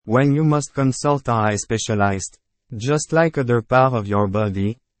when you must consult an eye specialist. Just like other part of your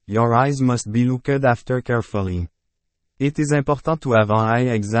body, your eyes must be looked after carefully. It is important to have an eye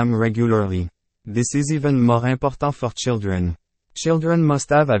exam regularly. This is even more important for children. Children must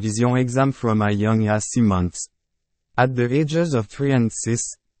have a vision exam from as young as 6 months. At the ages of 3 and 6,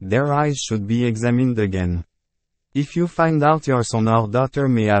 their eyes should be examined again. If you find out your son or daughter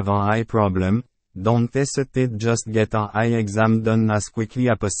may have an eye problem, don't hesitate, just get an eye exam done as quickly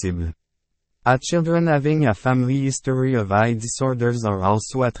as possible. Children having a family history of eye disorders are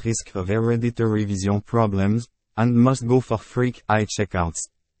also at risk of hereditary vision problems, and must go for freak eye checkouts.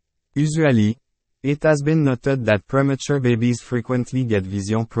 Usually, it has been noted that premature babies frequently get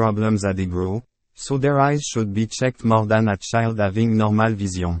vision problems as they grow, so their eyes should be checked more than a child having normal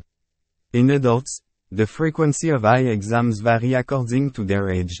vision. In adults, the frequency of eye exams vary according to their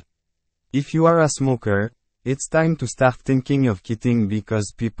age. If you are a smoker, it's time to start thinking of quitting,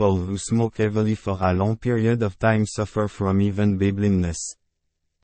 because people who smoke heavily for a long period of time suffer from even blindness.